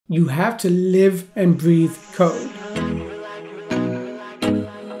You have to live and breathe code.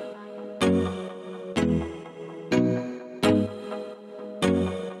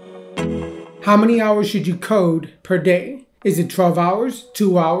 How many hours should you code per day? Is it 12 hours,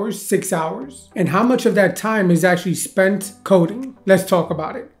 2 hours, 6 hours? And how much of that time is actually spent coding? Let's talk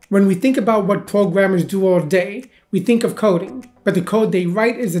about it. When we think about what programmers do all day, we think of coding. But the code they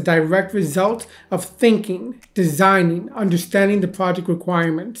write is a direct result of thinking, designing, understanding the project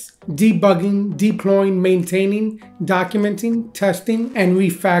requirements, debugging, deploying, maintaining, documenting, testing, and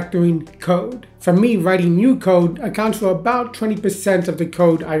refactoring code. For me, writing new code accounts for about 20% of the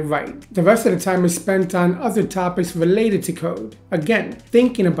code I write. The rest of the time is spent on other topics related to code. Again,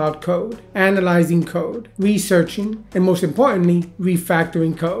 thinking about code, analyzing code, researching, and most importantly,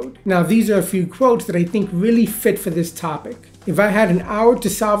 refactoring code. Now, these are a few quotes that I think really fit for this topic. If I had an hour to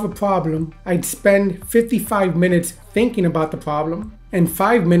solve a problem, I'd spend 55 minutes thinking about the problem and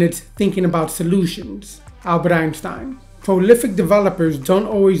 5 minutes thinking about solutions. Albert Einstein. Prolific developers don't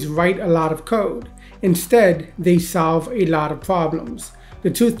always write a lot of code. Instead, they solve a lot of problems. The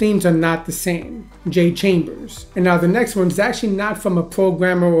two themes are not the same. Jay Chambers. And now the next one's actually not from a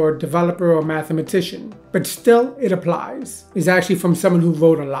programmer or a developer or mathematician, but still it applies. It's actually from someone who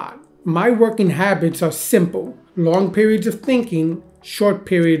wrote a lot. My working habits are simple. Long periods of thinking, short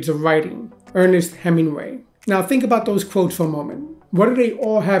periods of writing. Ernest Hemingway. Now think about those quotes for a moment. What do they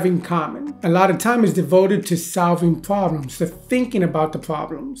all have in common? A lot of time is devoted to solving problems, to thinking about the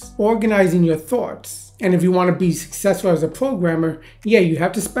problems, organizing your thoughts. And if you want to be successful as a programmer, yeah, you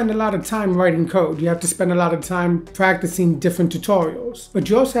have to spend a lot of time writing code. You have to spend a lot of time practicing different tutorials. But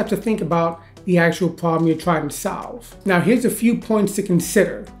you also have to think about the actual problem you're trying to solve. Now here's a few points to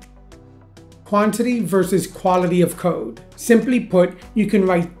consider. Quantity versus quality of code. Simply put, you can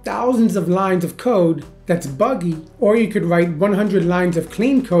write thousands of lines of code that's buggy, or you could write 100 lines of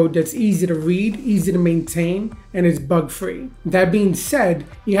clean code that's easy to read, easy to maintain, and is bug-free. That being said,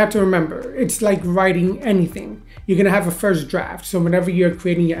 you have to remember, it's like writing anything. You're going to have a first draft. So whenever you're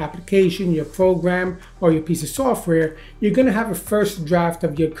creating your application, your program, or your piece of software, you're going to have a first draft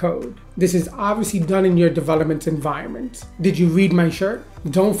of your code. This is obviously done in your development environment. Did you read my shirt?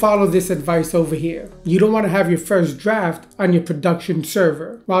 Don't follow this advice over here. You don't want to have your first draft on your production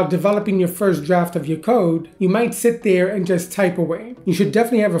server. While developing your first draft of your code, you might sit there and just type away. You should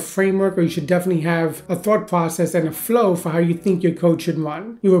definitely have a framework, or you should definitely have a thought process and a flow for how you think your code should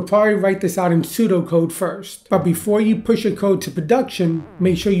run. You will probably write this out in pseudocode first. But before you push your code to production,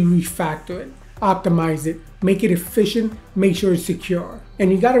 make sure you refactor it, optimize it, make it efficient, make sure it's secure.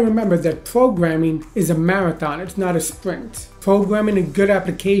 And you got to remember that programming is a marathon, it's not a sprint. Programming a good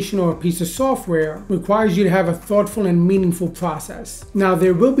application or a piece of software requires you to have a thoughtful and meaningful process. Now,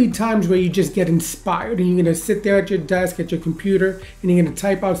 there will be times where you just get inspired and you're going to sit there at your desk, at your computer, and you're going to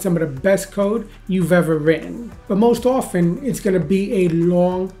type out some of the best code you've ever written. But most often, it's going to be a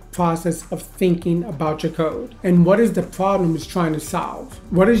long process of thinking about your code and what is the problem it's trying to solve.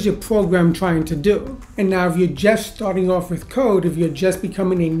 What is your program trying to do? And now if you're just starting off with code, if you're just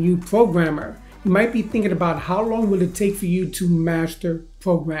becoming a new programmer, you might be thinking about how long will it take for you to master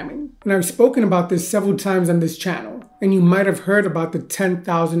programming. And I've spoken about this several times on this channel, and you might have heard about the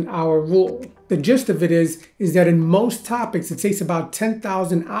 10,000 hour rule. The gist of it is that in most topics, it takes about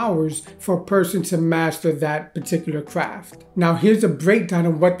 10,000 hours for a person to master that particular craft. Now, here's a breakdown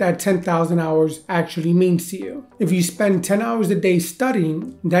of what that 10,000 hours actually means to you. If you spend 10 hours a day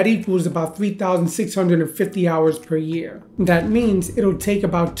studying, that equals about 3,650 hours per year. That means it'll take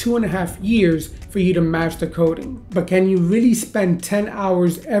about 2.5 years for you to master coding. But can you really spend 10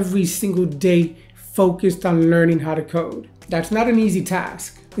 hours every single day focused on learning how to code? That's not an easy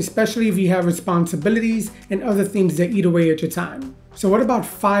task, especially if you have responsibilities and other things that eat away at your time. So what about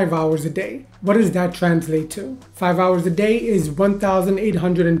 5 hours a day? What does that translate to? 5 hours a day is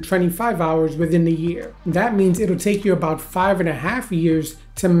 1,825 hours within the year. That means it'll take you about 5.5 years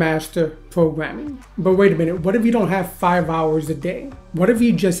to master programming. But wait a minute, what if you don't have 5 hours a day? What if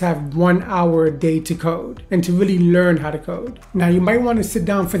you just have 1 hour a day to code and to really learn how to code? Now you might want to sit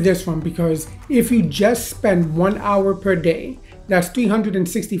down for this one, because if you just spend 1 hour per day, that's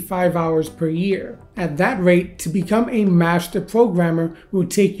 365 hours per year. At that rate, to become a master programmer will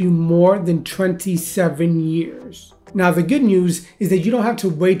take you more than 27 years. Now, the good news is that you don't have to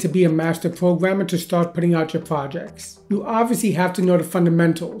wait to be a master programmer to start putting out your projects. You obviously have to know the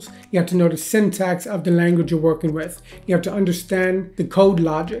fundamentals. You have to know the syntax of the language you're working with. You have to understand the code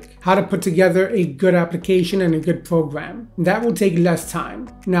logic, how to put together a good application and a good program. That will take less time.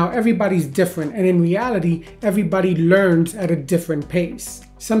 Now, everybody's different, and in reality, everybody learns at a different pace.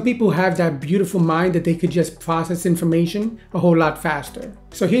 Some people have that beautiful mind that they could just process information a whole lot faster.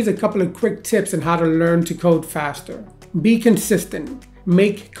 So here's a couple of quick tips on how to learn to code faster. Be consistent.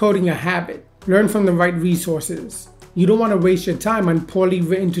 Make coding a habit. Learn from the right resources. You don't want to waste your time on poorly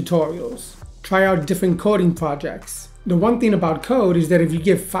written tutorials. Try out different coding projects. The one thing about code is that if you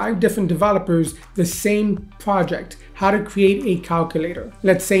give 5 different developers the same project, how to create a calculator,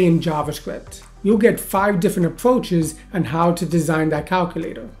 let's say in JavaScript, you'll get 5 different approaches on how to design that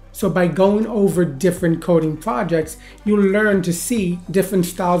calculator. So by going over different coding projects, you'll learn to see different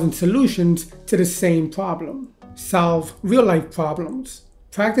styles and solutions to the same problem. Solve real-life problems.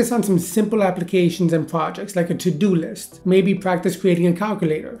 Practice on some simple applications and projects like a to-do list. Maybe practice creating a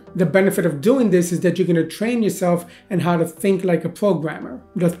calculator. The benefit of doing this is that you're going to train yourself in how to think like a programmer,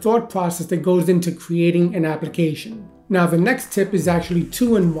 the thought process that goes into creating an application. Now the next tip is actually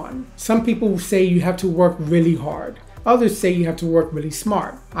 2-in-1. Some people say you have to work really hard. Others say you have to work really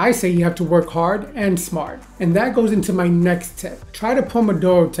smart. I say you have to work hard and smart. And that goes into my next tip. Try the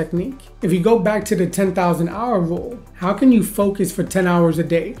Pomodoro technique. If you go back to the 10,000 hour rule, how can you focus for 10 hours a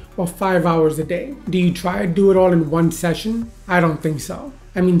day or 5 hours a day? Do you try to do it all in one session? I don't think so.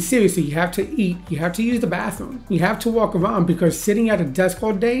 I mean, seriously, you have to eat, you have to use the bathroom, you have to walk around, because sitting at a desk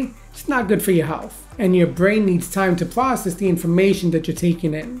all day, it's not good for your health. And your brain needs time to process the information that you're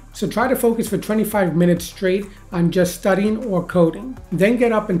taking in. So try to focus for 25 minutes straight on just studying or coding. Then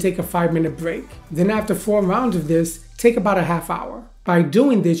get up and take a 5-minute break. Then after 4 rounds of this, take about a half hour. By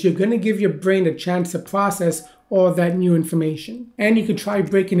doing this, you're going to give your brain a chance to process all that new information. And you could try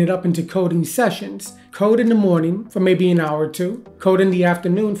breaking it up into coding sessions. Code in the morning for maybe an hour or 2, code in the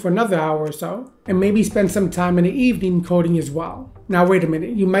afternoon for another hour or so, and maybe spend some time in the evening coding as well. Now wait a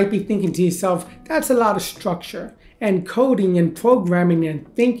minute, you might be thinking to yourself, that's a lot of structure. And coding and programming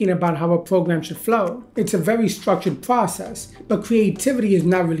and thinking about how a program should flow, it's a very structured process, but creativity is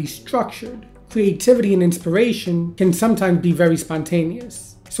not really structured. Creativity and inspiration can sometimes be very spontaneous.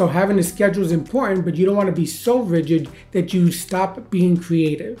 So having a schedule is important, but you don't want to be so rigid that you stop being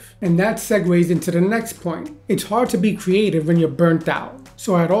creative. And that segues into the next point. It's hard to be creative when you're burnt out.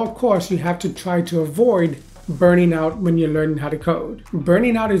 So at all costs, you have to try to avoid burning out when you're learning how to code.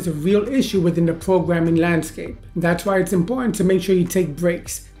 Burning out is a real issue within the programming landscape. That's why it's important to make sure you take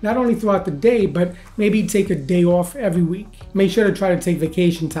breaks, not only throughout the day, but maybe take a day off every week. Make sure to try to take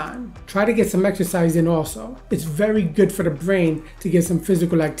vacation time. Try to get some exercise in also. It's very good for the brain to get some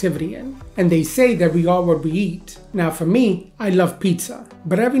physical activity in. And they say that we are what we eat. Now for me, I love pizza,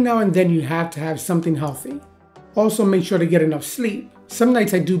 but every now and then you have to have something healthy. Also make sure to get enough sleep. Some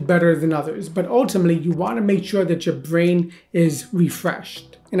nights I do better than others, but ultimately you want to make sure that your brain is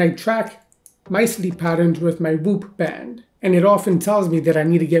refreshed. And I track my sleep patterns with my Whoop band. And it often tells me that I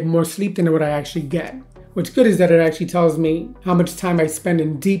need to get more sleep than what I actually get. What's good is that it actually tells me how much time I spend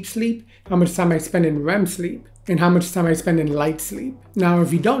in deep sleep, how much time I spend in REM sleep, and how much time I spend in light sleep. Now,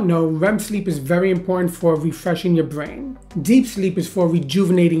 if you don't know, REM sleep is very important for refreshing your brain. Deep sleep is for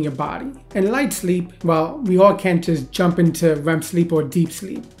rejuvenating your body. And light sleep, well, we all can't just jump into REM sleep or deep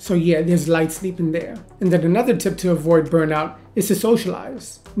sleep. So yeah, there's light sleep in there. And then another tip to avoid burnout is to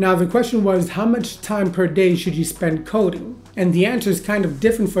socialize. Now the question was, how much time per day should you spend coding? And the answer is kind of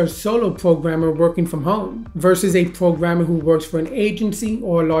different for a solo programmer working from home versus a programmer who works for an agency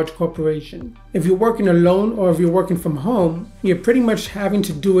or a large corporation. If you're working alone or if you're working from home, you're pretty much having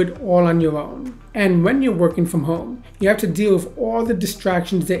to do it all on your own. And when you're working from home, you have to deal with all the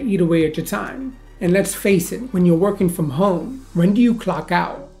distractions that eat away at your time. And let's face it, when you're working from home, when do you clock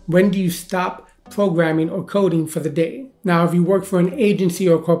out? When do you stop programming or coding for the day? Now, if you work for an agency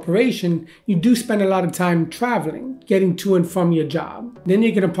or corporation, you do spend a lot of time traveling, getting to and from your job. Then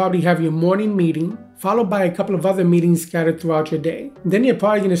you're going to probably have your morning meeting, followed by a couple of other meetings scattered throughout your day. Then you're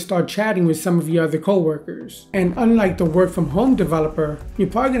probably going to start chatting with some of your other coworkers. And unlike the work from home developer, you're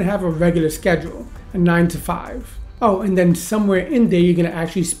probably going to have a regular schedule, a 9 to 5. Oh, and then somewhere in there, you're going to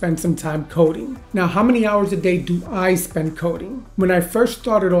actually spend some time coding. Now, how many hours a day do I spend coding? When I first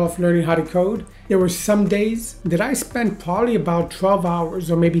started off learning how to code, there were some days that I spent probably about 12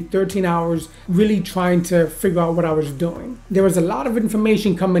 hours or maybe 13 hours really trying to figure out what I was doing. There was a lot of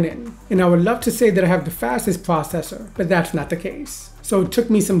information coming in, and I would love to say that I have the fastest processor, but that's not the case. So it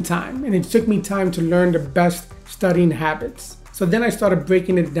took me some time, and it took me time to learn the best studying habits. So then I started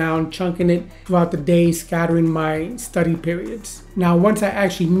breaking it down, chunking it throughout the day, scattering my study periods. Now, once I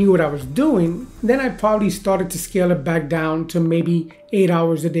actually knew what I was doing, then I probably started to scale it back down to maybe 8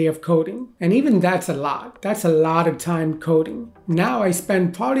 hours a day of coding. And even that's a lot. That's a lot of time coding. Now I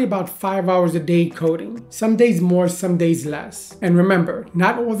spend probably about 5 hours a day coding. Some days more, some days less. And remember,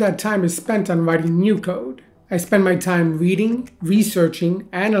 not all that time is spent on writing new code. I spend my time reading, researching,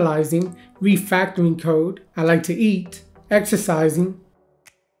 analyzing, refactoring code. I like to eat, exercising,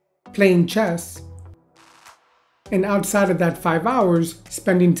 playing chess, and outside of that 5 hours,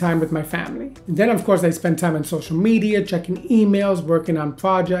 spending time with my family. And then of course I spend time on social media, checking emails, working on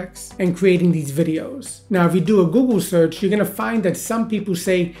projects, and creating these videos. Now if you do a Google search, you're gonna find that some people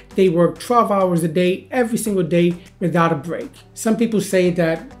say they work 12 hours a day, every single day, without a break. Some people say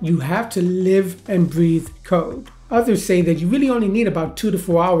that you have to live and breathe code. Others say that you really only need about 2 to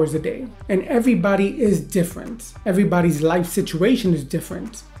 4 hours a day. And everybody is different. Everybody's life situation is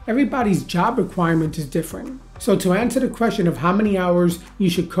different. Everybody's job requirement is different. So to answer the question of how many hours you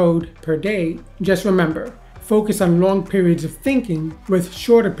should code per day, just remember, focus on long periods of thinking with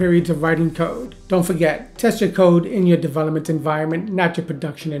shorter periods of writing code. Don't forget, test your code in your development environment, not your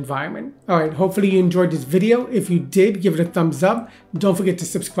production environment. Alright, hopefully you enjoyed this video. If you did, give it a thumbs up. Don't forget to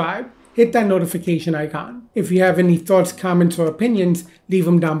subscribe. Hit that notification icon. If you have any thoughts, comments, or opinions, leave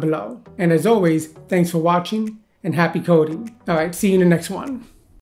them down below. And as always, thanks for watching and happy coding. Alright, see you in the next one.